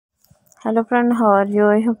Hello friend, how are you?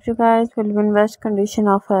 I hope you guys will be in best condition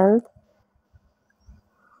of health.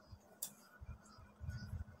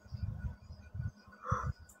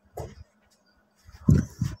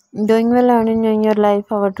 Doing well and enjoying your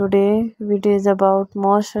life. Our today video is about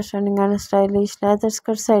most stunning and stylish leather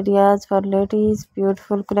skirts ideas for ladies.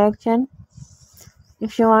 Beautiful collection.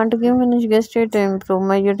 If you want to give me a suggestion to improve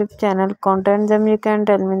my YouTube channel content, then you can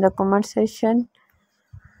tell me in the comment section.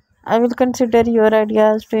 I will consider your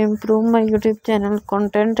ideas to improve my YouTube channel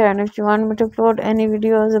content, and if you want me to upload any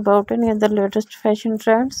videos about any other latest fashion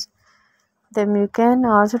trends, then you can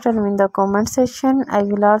also tell me in the comment section. I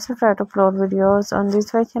will also try to upload videos on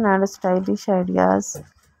this fashion and stylish ideas.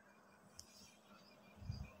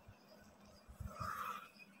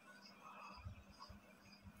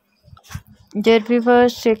 Dear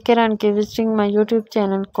viewers, take care and keep visiting my YouTube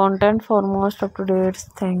channel content for most up to dates.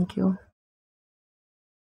 Thank you.